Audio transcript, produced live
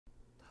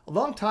A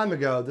long time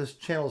ago, this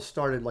channel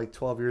started like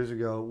 12 years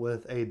ago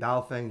with a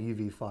Baofeng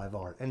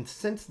UV5R. And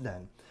since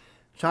then,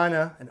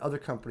 China and other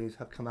companies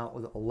have come out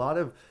with a lot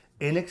of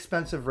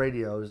inexpensive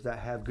radios that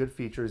have good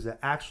features that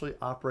actually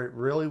operate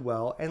really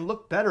well and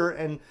look better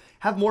and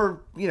have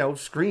more,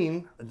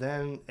 screen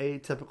than a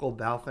typical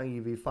Baofeng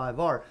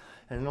UV5R.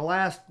 And in the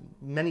last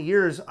many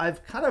years,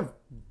 I've kind of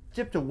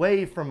dipped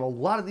away from a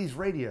lot of these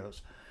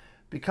radios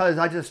because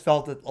I just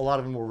felt that a lot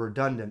of them were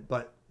redundant.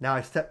 But now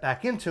I step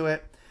back into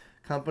it.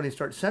 Companies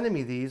start sending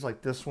me these,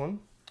 like this one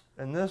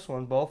and this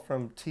one, both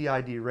from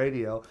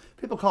TIDRADIO.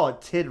 People call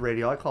it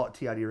TIDRADIO. I call it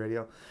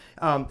TIDRADIO.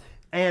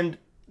 And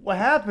what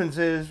happens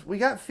is we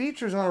got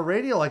features on a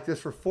radio like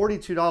this for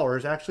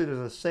 $42. Actually, there's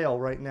a sale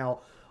right now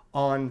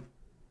on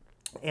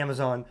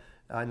Amazon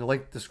in the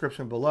link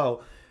description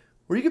below,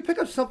 where you can pick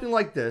up something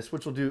like this,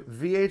 which will do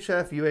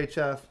VHF,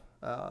 UHF,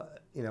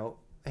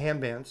 ham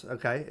bands.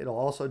 Okay, it'll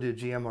also do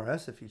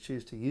GMRS if you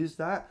choose to use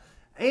that,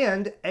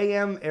 and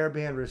AM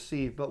airband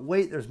receive. But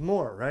wait, there's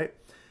more, right?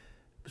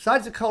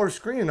 Besides the color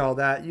screen and all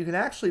that, you can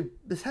actually,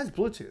 this has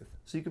Bluetooth,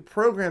 so you can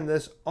program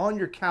this on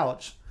your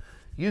couch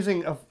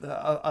using a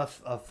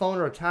phone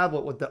or a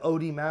tablet with the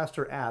OD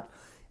Master app,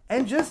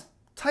 and just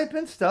type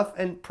in stuff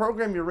and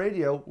program your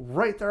radio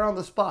right there on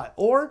the spot.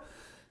 Or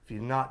if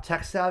you're not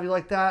tech savvy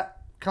like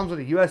that, comes with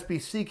a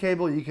USB-C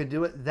cable, you can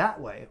do it that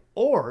way.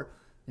 Or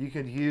you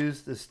could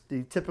use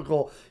the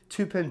typical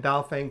 2-pin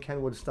Baofeng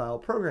Kenwood style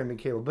programming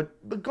cable.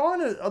 But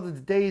gone are the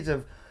days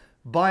of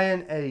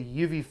buying a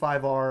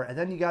UV5R and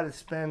then you got to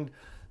spend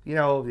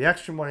the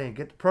extra money and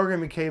get the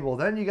programming cable.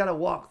 Then you got to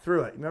walk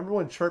through it. Remember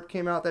when Chirp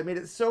came out? That made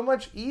it so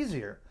much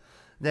easier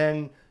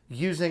than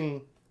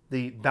using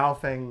the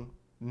Baofeng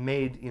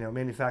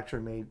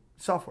manufacturer-made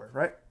software,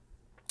 right?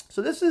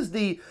 So this is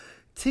the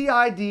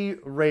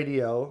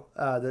TIDRADIO,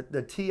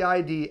 the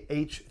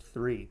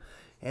TD-H3.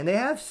 And they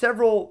have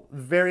several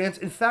variants.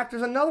 In fact,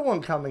 there's another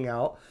one coming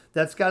out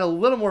that's got a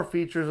little more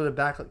features with a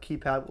backlit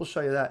keypad. We'll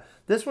show you that.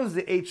 This one's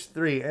the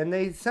H3, and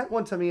they sent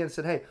one to me and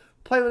said, hey,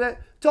 play with it.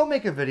 Don't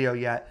make a video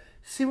yet.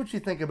 See what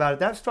you think about it.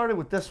 That started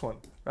with this one,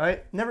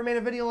 right? Never made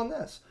a video on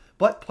this,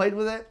 but played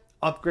with it,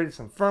 upgraded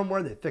some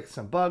firmware, they fixed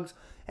some bugs,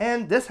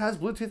 and this has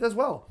Bluetooth as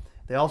well.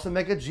 They also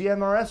make a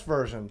GMRS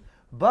version,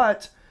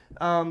 but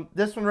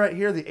this one right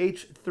here, the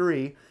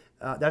H3,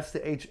 that's the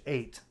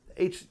H8.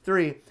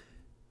 H3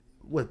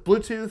 with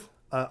Bluetooth,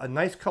 a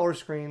nice color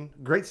screen,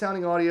 great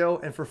sounding audio,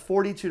 and for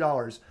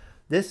 $42.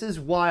 This is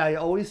why I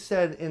always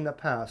said in the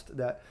past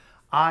that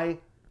I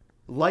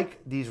like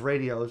these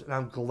radios, and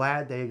I'm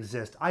glad they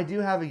exist. I do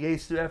have a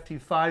Yaesu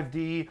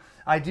FT5D.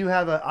 I do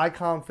have an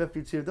ICOM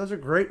 52. Those are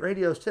great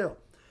radios too.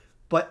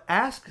 But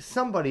ask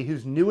somebody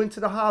who's new into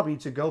the hobby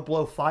to go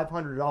blow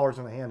 $500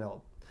 on a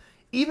handheld.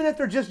 Even if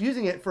they're just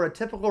using it for a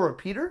typical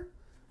repeater,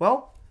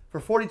 well,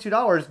 for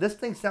 $42, this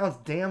thing sounds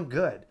damn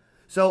good.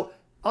 So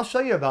I'll show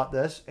you about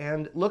this,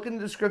 and look in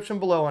the description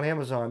below on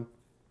Amazon.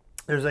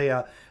 There's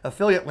a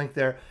affiliate link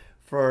there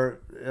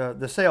for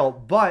the sale,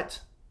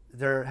 but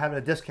they're having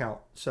a discount,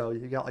 so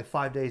you got like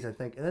 5 days, I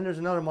think. And then there's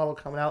another model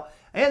coming out,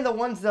 and the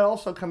ones that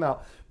also come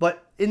out.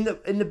 But in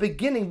the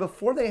beginning,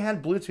 before they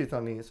had Bluetooth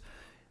on these,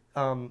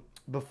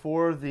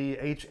 before the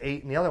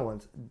H8 and the other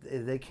ones,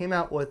 they came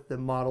out with the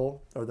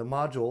model or the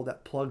module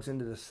that plugs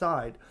into the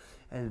side,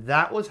 and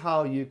that was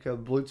how you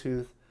could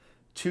Bluetooth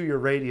to your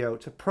radio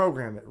to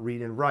program it,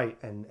 read and write,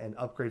 and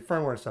upgrade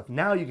firmware and stuff.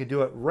 Now you can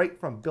do it right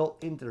from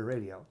built into the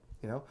radio.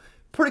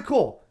 Pretty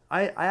cool.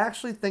 I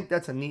actually think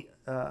that's a neat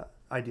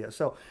idea.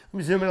 So let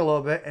me zoom in a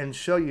little bit and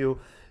show you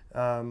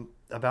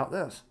about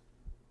this.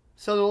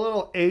 So the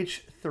little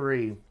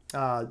H3,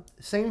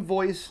 same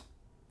voice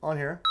on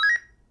here.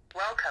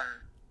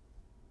 Welcome.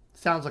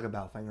 Sounds like a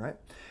Baofeng, right?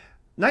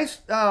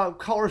 Nice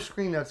color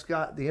screen that's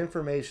got the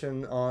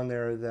information on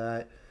there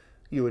that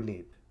you would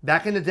need.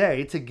 Back in the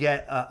day, to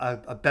get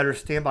a better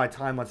standby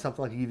time on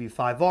something like a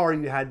UV5R,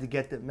 you had to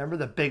get remember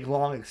the big,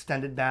 long,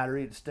 extended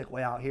battery to stick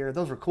way out here?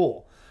 Those were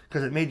cool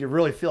because it made you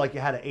really feel like you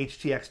had an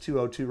HTX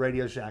 202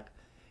 Radio Shack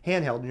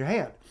handheld in your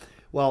hand.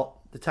 Well,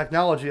 the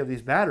technology of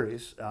these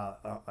batteries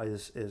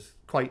is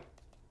quite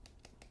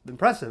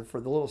impressive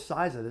for the little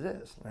size that it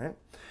is, right?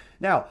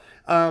 Now,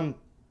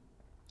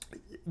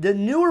 the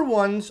newer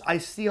ones I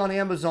see on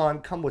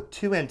Amazon come with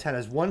two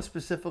antennas, one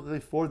specifically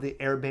for the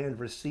airband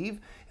receive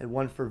and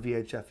one for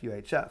VHF,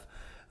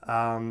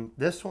 UHF.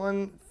 This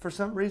one, for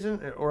some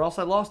reason, or else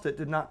I lost it,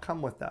 did not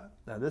come with that.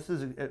 Now, this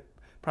is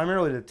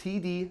primarily the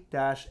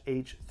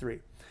TD-H3.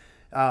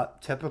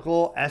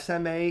 Typical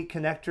SMA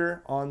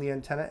connector on the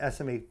antenna,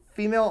 SMA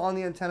female on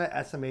the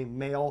antenna, SMA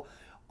male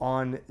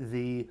on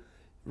the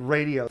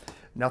radio.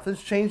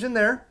 Nothing's changed in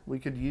there. We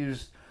could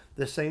use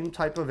the same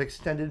type of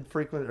extended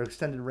frequency or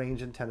extended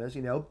range antennas,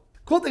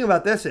 Cool thing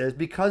about this is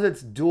because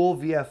it's dual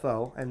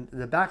VFO and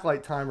the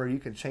backlight timer, you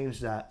can change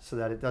that so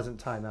that it doesn't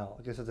time out.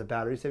 I guess it's a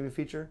battery saving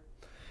feature.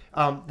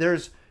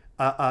 There's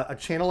a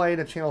channel A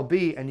and a channel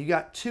B, and you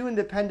got two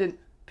independent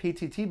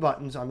PTT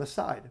buttons on the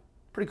side.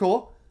 Pretty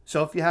cool.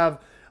 So if you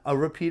have a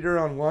repeater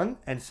on one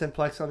and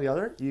simplex on the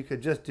other, you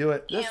could just do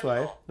it this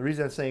way. The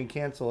reason I'm saying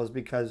cancel is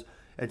because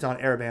It's on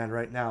Airband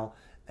right now,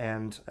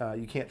 and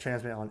you can't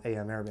transmit on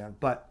AM Airband.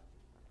 But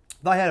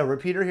if I had a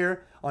repeater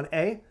here on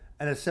A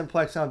and a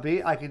simplex on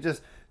B, I could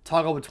just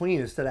toggle between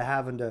instead of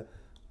having to,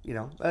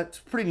 that's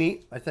pretty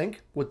neat, I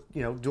think, with,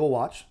 dual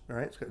watch. All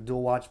right, it's got a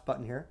dual watch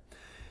button here.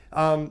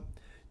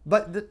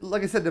 But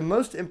like I said, the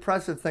most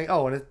impressive thing,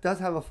 oh, and it does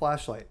have a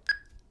flashlight.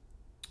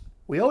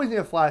 We always need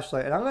a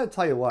flashlight, and I'm going to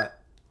tell you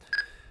what.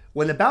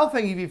 When the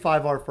Baofeng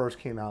EV5R first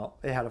came out,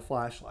 it had a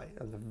flashlight.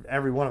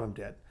 Every one of them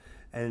did.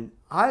 And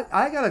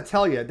I got to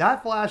tell you,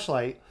 that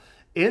flashlight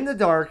in the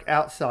dark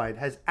outside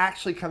has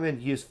actually come in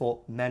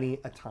useful many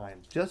a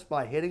time. Just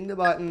by hitting the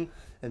button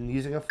and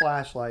using a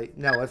flashlight.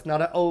 No, it's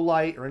not an O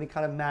light or any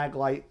kind of mag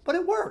light, but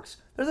it works.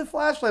 There's a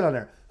flashlight on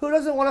there. Who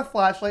doesn't want a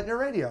flashlight in their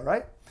radio,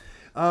 right?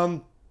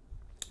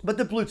 But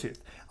the Bluetooth.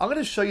 I'm going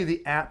to show you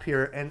the app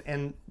here.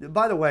 And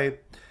by the way,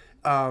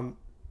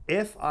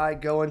 if I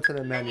go into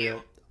the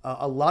menu,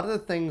 a lot of the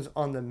things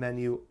on the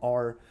menu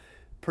are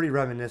pretty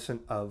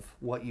reminiscent of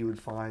what you would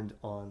find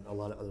on a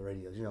lot of other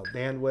radios.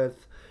 Bandwidth.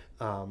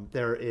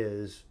 There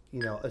is,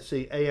 let's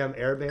see, AM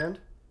Airband.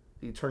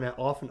 You turn that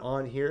off and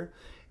on here.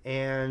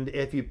 And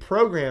if you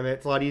program it,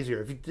 it's a lot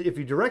easier. If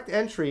you direct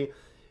entry,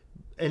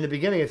 in the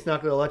beginning, it's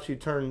not going to let you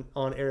turn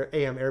on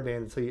AM Airband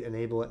until you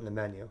enable it in the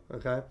menu,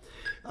 okay?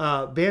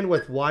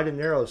 Bandwidth, wide and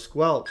narrow,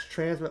 squelch,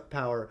 transmit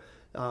power,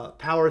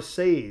 power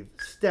save,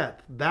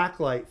 step,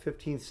 backlight,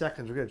 15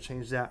 seconds. We're going to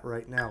change that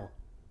right now.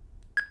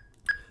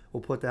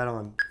 We'll put that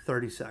on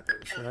 30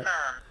 seconds, right?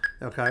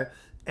 Okay.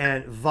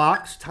 And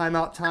Vox,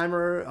 timeout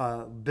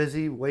timer,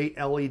 busy, wait,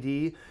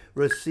 LED,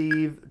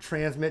 receive,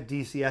 transmit,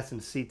 DCS,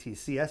 and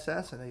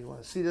CT-CSS. I know you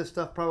want to see this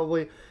stuff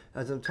probably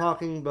as I'm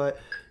talking,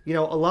 but, a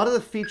lot of the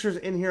features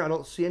in here, I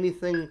don't see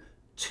anything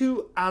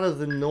too out of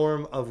the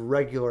norm of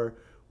regular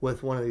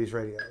with one of these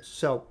radios.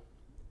 So,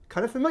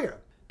 kind of familiar.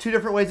 Two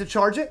different ways to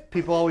charge it.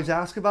 People always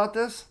ask about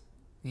this.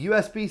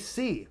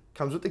 USB-C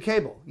comes with the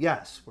cable.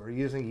 Yes, we're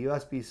using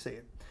USB-C.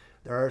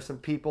 There are some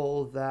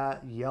people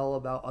that yell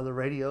about other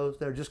radios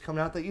that are just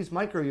coming out that use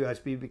micro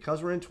USB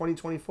because we're in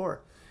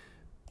 2024.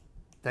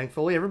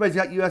 Thankfully, everybody's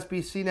got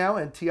USB-C now,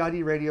 and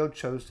TID Radio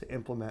chose to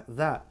implement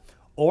that.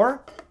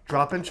 Or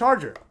drop-in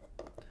charger,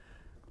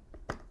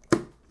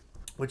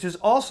 which is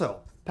also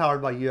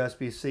powered by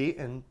USB-C,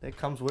 and it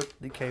comes with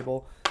the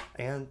cable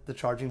and the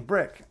charging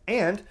brick.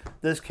 And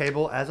this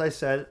cable, as I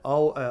said,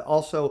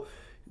 also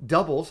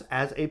doubles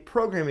as a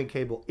programming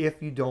cable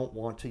if you don't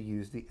want to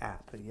use the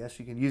app. And yes,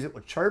 you can use it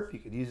with Chirp. You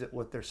can use it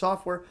with their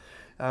software.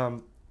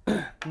 Now,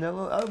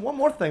 one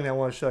more thing that I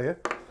want to show you.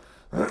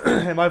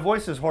 And my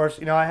voice is hoarse.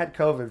 I had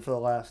COVID for the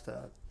last,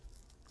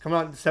 coming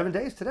on 7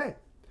 days today.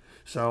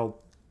 So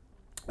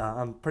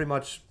I'm pretty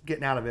much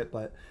getting out of it.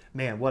 But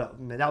man,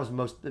 that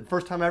was the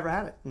first time I ever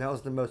had it. And that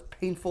was the most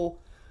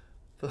painful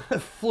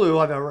flu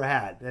I've ever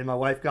had. And my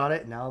wife got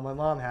it. And now my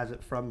mom has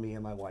it from me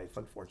and my wife,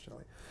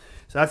 unfortunately.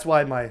 So that's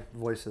why my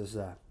voice is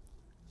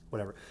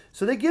whatever.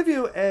 So they give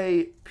you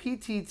a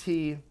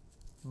PTT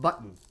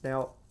button.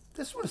 Now,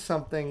 this was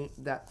something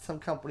that some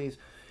companies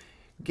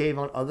gave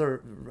on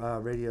other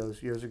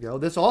radios years ago.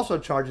 This also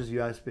charges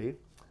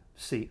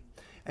USB-C.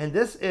 And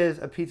this is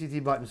a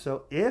PTT button.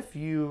 So if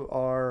you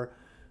are,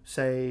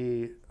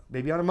 say,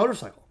 maybe on a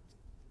motorcycle,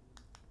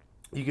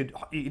 you could,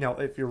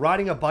 if you're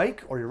riding a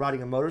bike or you're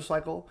riding a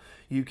motorcycle,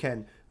 you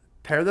can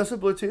pair this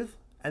with Bluetooth.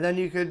 And then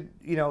you could,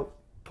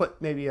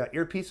 put maybe an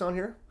earpiece on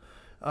here.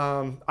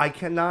 I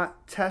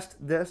cannot test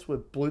this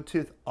with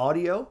Bluetooth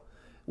audio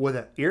with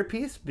an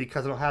earpiece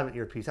because I don't have an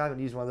earpiece. I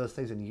haven't used one of those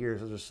things in years.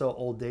 Those are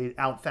so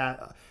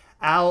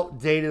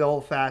outdated,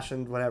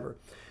 old-fashioned, whatever.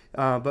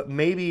 But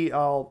maybe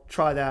I'll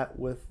try that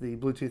with the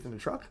Bluetooth in the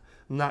truck.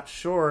 I'm not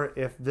sure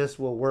if this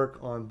will work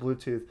on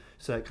Bluetooth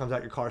so it comes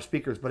out your car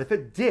speakers. But if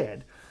it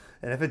did,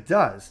 and if it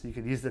does, you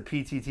could use the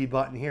PTT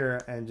button here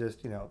and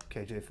just,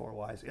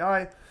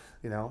 KJ4YZI,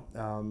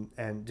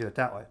 and do it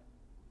that way.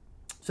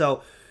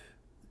 So,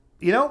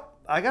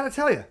 I got to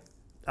tell you,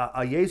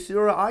 a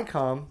Yaesu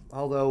ICOM,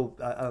 although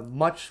a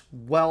much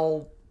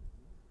well-vested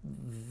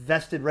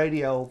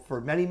radio for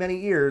many, many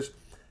years,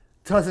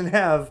 doesn't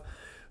have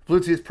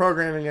Bluetooth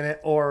programming in it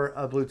or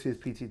a Bluetooth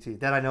PTT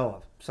that I know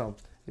of. So,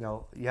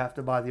 you have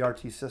to buy the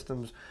RT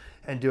systems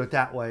and do it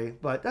that way.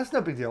 But that's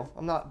no big deal.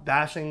 I'm not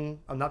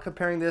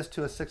comparing this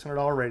to a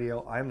 $600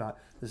 radio. I am not.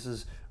 This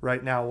is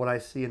right now what I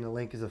see in the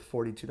link is a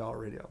 $42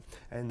 radio.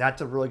 And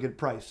that's a really good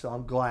price. So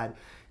I'm glad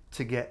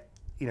to get,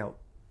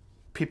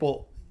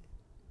 people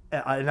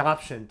an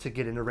option to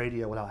get into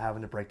radio without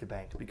having to break the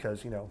bank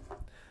because,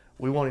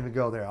 we won't even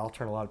go there. I'll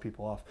turn a lot of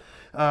people off.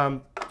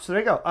 So there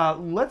you go.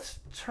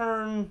 Let's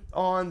turn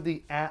on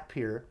the app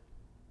here.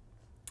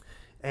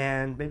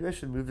 And maybe I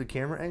should move the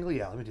camera angle.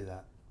 Yeah, let me do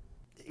that.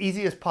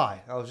 Easy as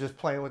pie. I was just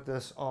playing with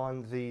this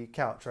on the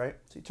couch, right?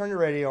 So you turn your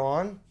radio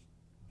on,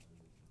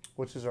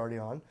 which is already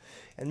on,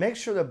 and make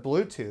sure the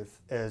Bluetooth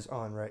is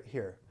on right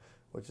here,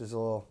 which is a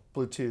little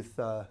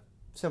Bluetooth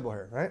symbol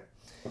here, right?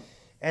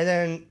 And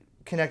then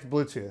connect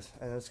Bluetooth,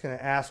 and it's going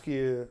to ask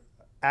you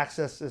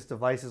access this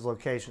device's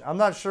location. I'm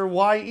not sure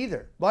why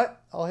either,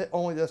 but I'll hit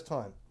only this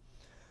time.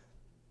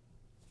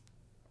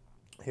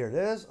 Here it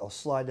is. I'll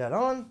slide that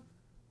on.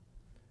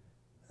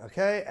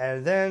 Okay,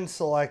 and then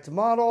select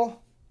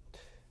model,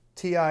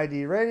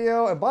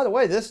 TIDRadio. And by the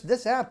way,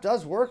 this app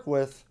does work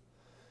with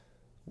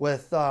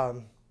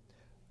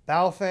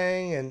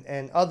Baofeng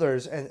and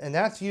others, and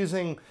that's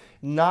using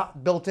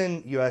not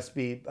built-in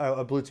USB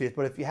Bluetooth,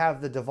 but if you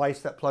have the device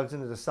that plugs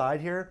into the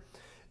side here,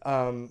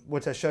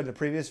 which I showed in the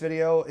previous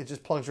video, it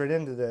just plugs right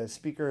into the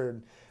speaker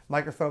and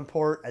microphone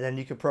port, and then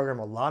you can program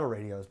a lot of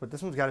radios, but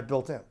this one's got it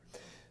built in.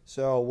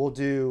 So we'll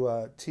do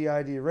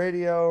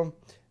TIDRadio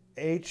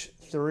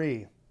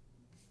H3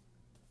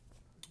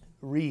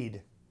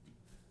 read.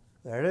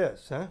 There it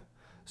is, huh?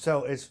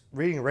 So it's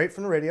reading right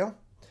from the radio.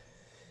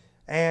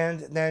 And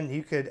then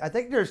you could, I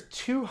think there's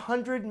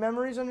 200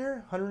 memories on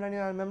here,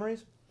 199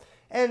 memories.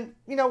 And,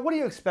 you know, what do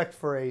you expect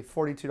for a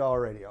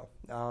 $42 radio?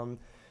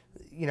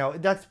 You know,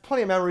 that's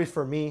plenty of memories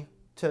for me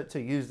to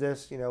use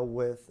this, you know,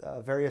 with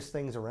various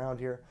things around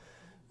here.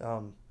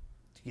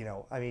 You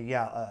know, I mean,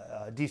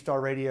 yeah, a D-Star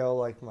radio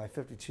like my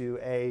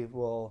 52A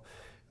will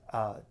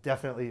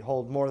definitely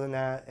hold more than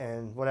that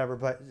and whatever,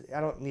 but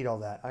I don't need all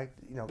that.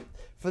 You know,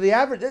 for the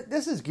average,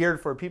 this is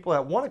geared for people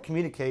that want to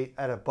communicate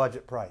at a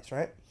budget price,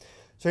 right?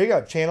 So here you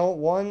go, channel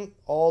 1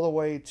 all the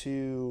way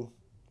to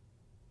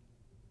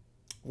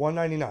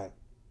 199.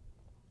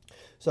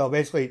 So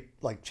basically,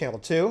 like channel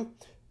 2,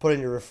 put in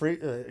your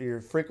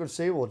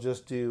frequency. We'll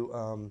just do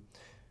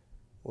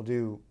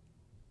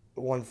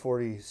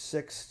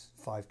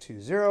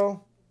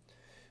 146.520.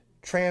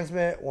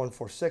 Transmit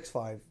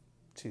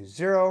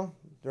 146.520.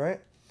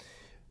 Right?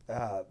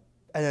 And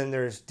then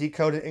there's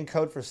decode and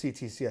encode for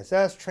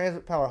CTCSS,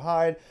 transmit, power,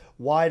 hide,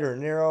 wide or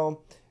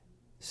narrow,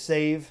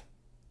 save.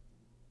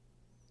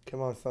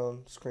 Come on,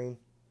 phone, screen.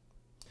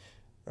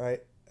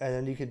 Right? And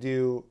then you could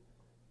do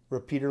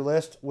repeater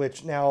list,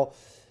 which now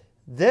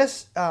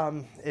this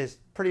is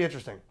pretty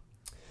interesting.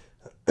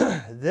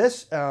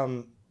 This,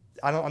 I'm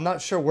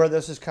not sure where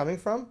this is coming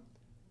from,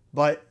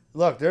 but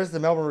look, there's the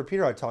Melbourne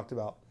repeater I talked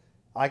about.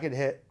 I could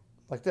hit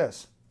like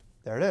this.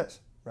 There it is,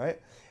 right?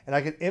 And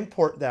I could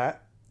import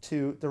that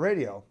to the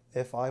radio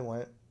if I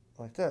went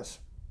like this,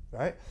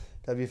 right?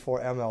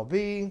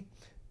 W4MLB,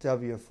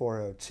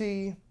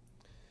 W4OT,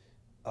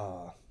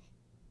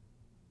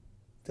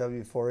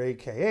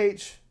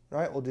 W4AKH,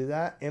 right? We'll do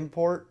that,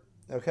 import,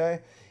 okay?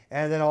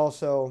 And then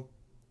also,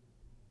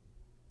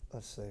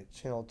 let's see,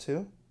 channel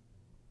 2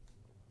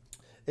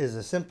 is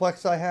a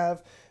simplex I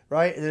have,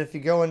 right? And then if you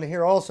go into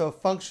here also,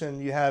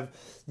 function, you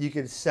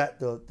could set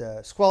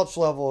the squelch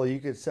level, you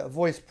could set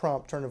voice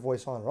prompt, turn the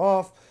voice on or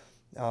off,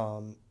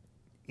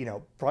 you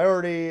know,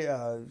 priority,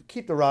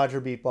 keep the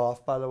Roger beep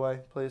off, by the way,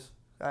 please.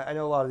 I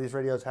know a lot of these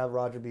radios have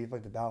Roger beep,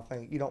 like the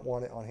Baofeng. You don't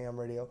want it on ham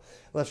radio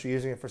unless you're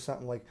using it for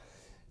something like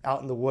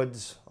out in the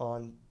woods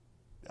on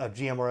a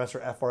GMRS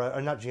or FRS,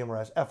 or not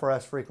GMRS,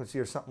 FRS frequency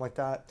or something like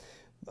that.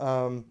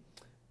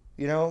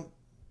 You know,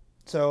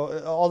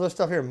 so all this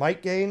stuff here,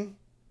 mic gain,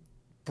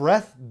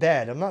 breath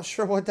bed. I'm not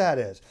sure what that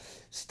is.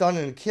 Stun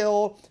and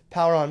kill,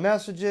 power on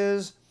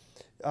messages,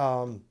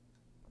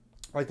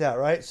 like that,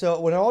 right?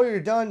 So when all you're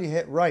done, you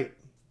hit write.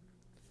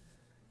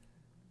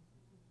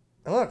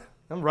 And look,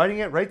 I'm writing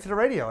it right to the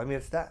radio. I mean,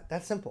 it's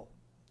that simple,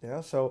 you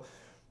know? So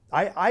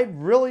I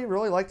really,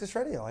 really like this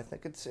radio. I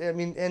think it's, I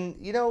mean, and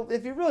you know,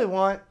 if you really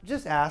want,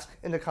 just ask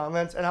in the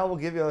comments and I will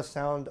give you a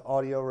sound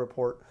audio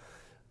report.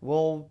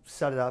 We'll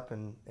set it up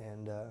and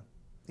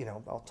you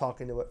know, I'll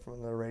talk into it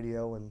from the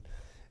radio. And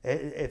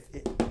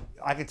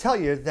I can tell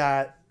you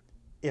that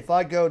if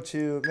I go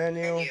to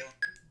menu,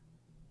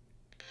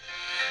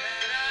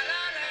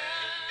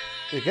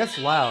 it gets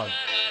loud.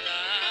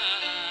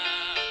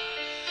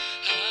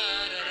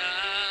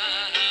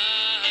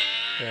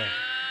 Yeah.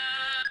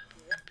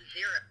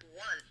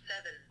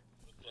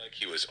 Like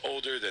he was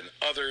older than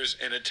others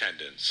in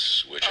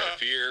attendance, which I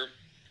fear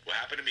will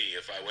happen to me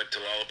if I went to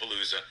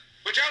Lollapalooza,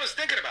 which I was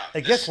thinking about.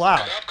 It gets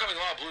loud. The upcoming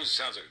Lollapalooza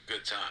sounds like a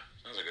good time.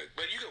 Sounds like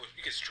but you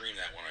can stream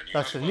that one on YouTube.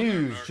 That's the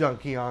news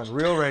junkie on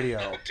Real Radio.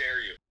 How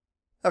dare you?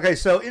 Okay,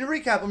 so in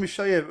recap, let me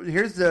show you.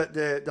 Here's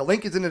the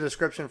link is in the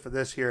description for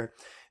this here.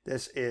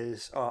 This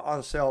is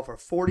on sale for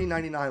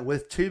 $40.99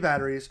 with 2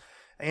 batteries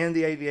and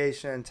the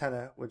aviation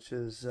antenna, which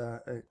is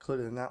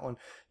included in that one.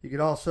 You can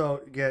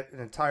also get an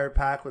entire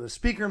pack with a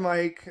speaker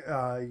mic.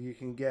 You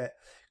can get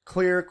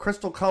clear,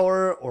 crystal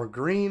color, or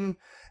green.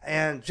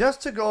 And just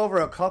to go over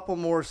a couple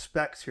more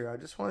specs here, I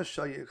just want to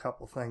show you a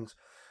couple things.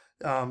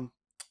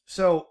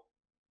 So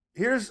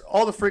here's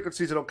all the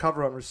frequencies it'll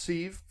cover on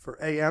receive for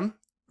AM,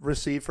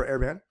 receive for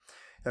airband.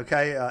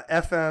 Okay,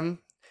 FM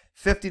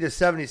 50 to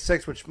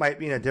 76, which might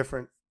be in a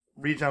different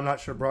region. I'm not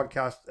sure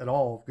broadcast at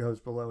all goes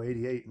below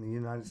 88 in the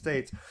United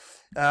States.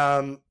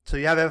 So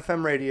you have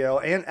FM radio,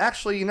 and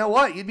actually, you know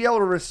what? You'd be able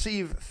to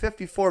receive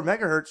 54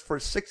 megahertz for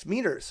 6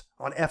 meters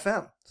on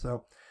FM.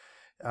 So,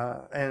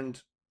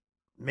 and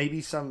maybe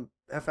some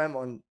FM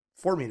on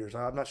 4 meters.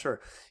 I'm not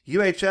sure.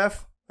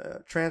 UHF,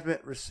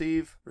 transmit,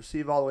 receive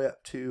all the way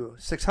up to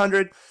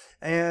 600,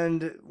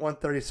 and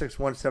 136,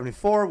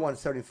 174,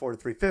 174 to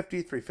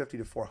 350, 350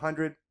 to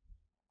 400.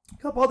 A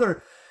couple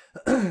other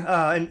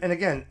And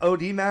again,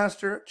 OD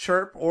Master,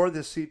 Chirp, or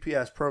the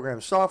CPS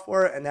program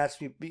software, and that's,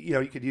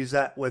 you could use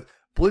that with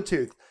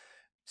Bluetooth,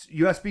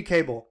 USB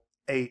cable,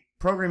 a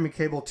programming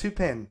cable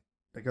 2-pin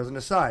that goes on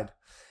the side.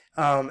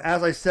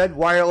 As I said,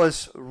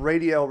 wireless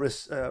radio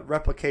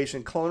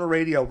replication, cloner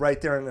radio right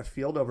there in the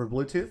field over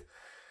Bluetooth.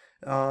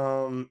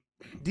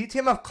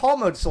 DTMF call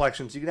mode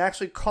selections. You can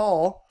actually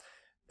call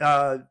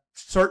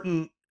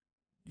certain,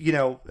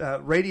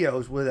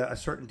 radios with a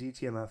certain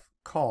DTMF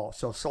call.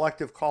 So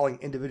selective calling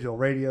individual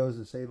radios,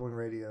 disabling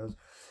radios,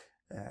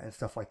 and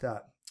stuff like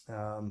that.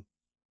 I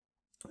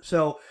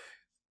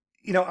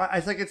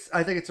think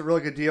it's a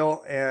really good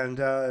deal, and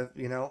I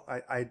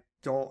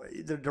don't,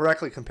 they're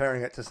directly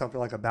comparing it to something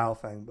like a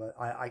Baofeng, but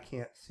I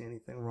can't see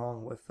anything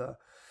wrong with and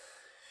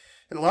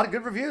a lot of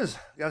good reviews,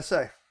 gotta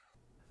say.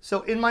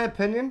 So in my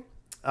opinion,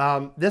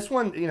 this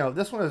one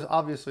is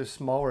obviously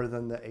smaller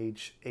than the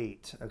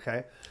H8.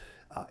 Okay,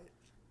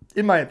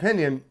 in my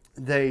opinion,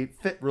 they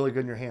fit really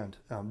good in your hand.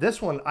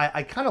 This one,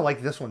 I kind of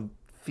like this one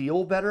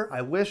feel better.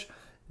 I wish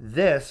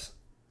this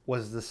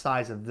was the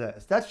size of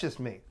this. That's just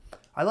me.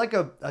 I like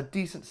a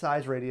decent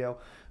size radio,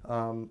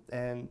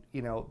 and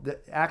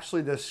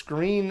actually the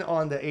screen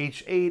on the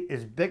H8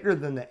 is bigger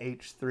than the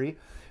H3,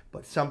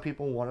 but some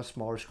people want a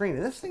smaller screen.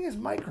 And this thing is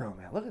micro,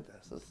 man. Look at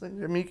this. This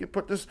thing. I mean, you could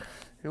put this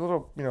your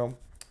little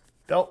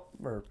belt,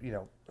 or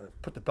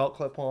put the belt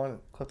clip on and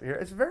clip it here.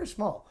 It's very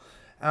small.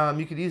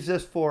 You could use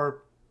this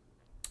for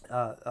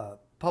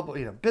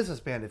public, business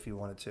band if you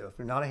wanted to. If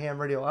you're not a ham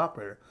radio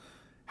operator,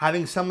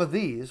 having some of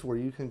these where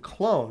you can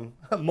clone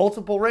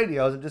multiple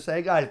radios and just say,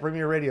 hey guys, bring me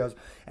your radios,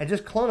 and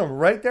just clone them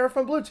right there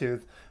from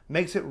Bluetooth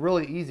makes it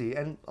really easy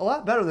and a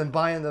lot better than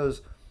buying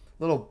those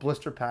little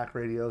blister pack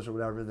radios or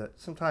whatever that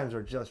sometimes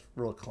are just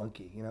real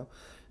clunky,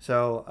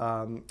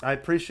 So I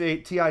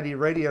appreciate TID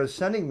Radio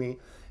sending me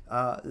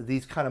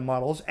these kind of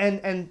models.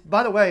 And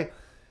by the way,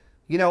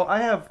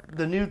 I have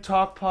the new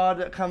Talk Pod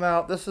that come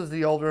out. This is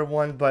the older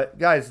one, but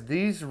guys,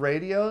 these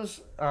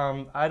radios,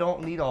 I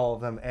don't need all of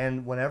them.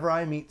 And whenever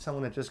I meet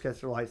someone that just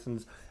gets their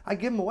license, I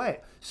give them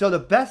away. So the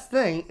best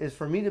thing is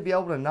for me to be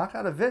able to knock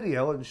out a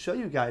video and show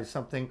you guys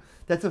something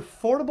that's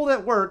affordable,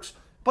 that works,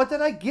 but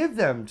then I give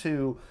them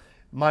to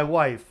my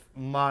wife,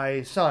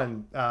 my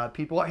son,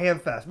 people at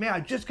HamFest. Man, I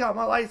just got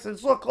my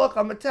license. Look,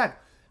 I'm a tech.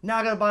 Now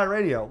I got to buy a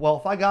radio. Well,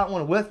 if I got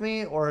one with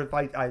me, or if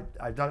I've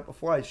done it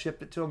before, I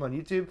shipped it to them on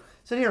YouTube.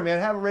 Said, here, man,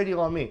 have a radio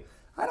on me.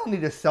 I don't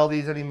need to sell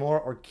these anymore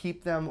or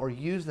keep them or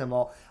use them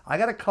all. I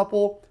got a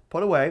couple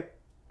put away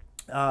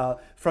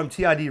from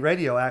TID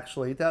Radio,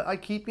 actually, that I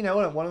keep,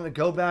 one in the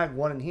go bag,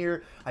 one in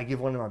here. I give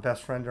one to my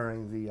best friend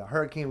during the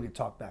hurricane. We could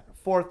talk back and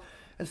forth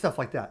and stuff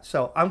like that.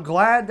 So I'm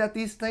glad that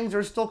these things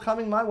are still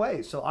coming my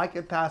way, so I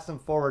can pass them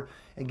forward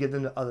and give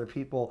them to other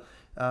people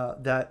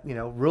that,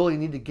 really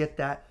need to get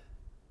that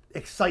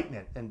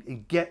excitement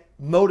and get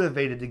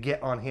motivated to get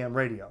on ham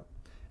radio.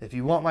 If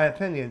you want my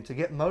opinion, to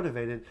get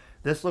motivated,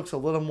 this looks a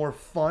little more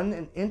fun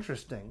and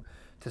interesting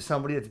to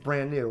somebody that's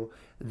brand new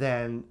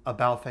than a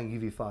Baofeng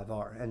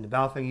UV5R. And the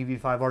Baofeng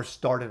UV5R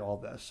started all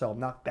this, so I'm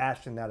not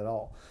bashing that at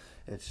all.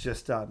 It's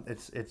just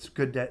it's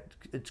good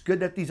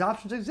that these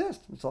options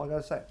exist. That's all I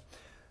gotta say.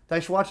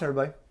 Thanks for watching,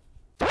 everybody.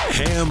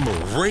 Ham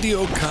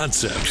Radio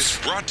Concepts is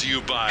brought to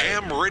you by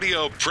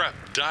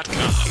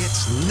HamRadioPrep.com.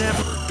 It's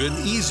never been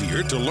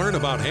easier to learn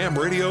about ham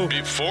radio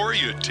Before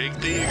you take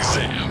the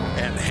exam.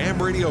 and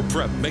Ham Radio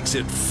Prep makes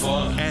it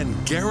fun and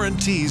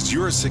guarantees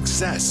your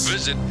success.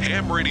 Visit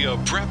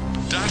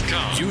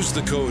HamRadioPrep.com. Use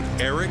the code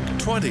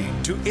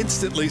ERIC20 to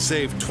instantly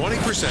save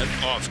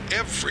 20% Off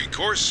every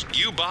course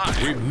you buy.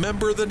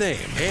 Remember the name,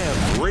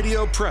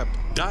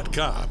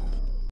 HamRadioPrep.com.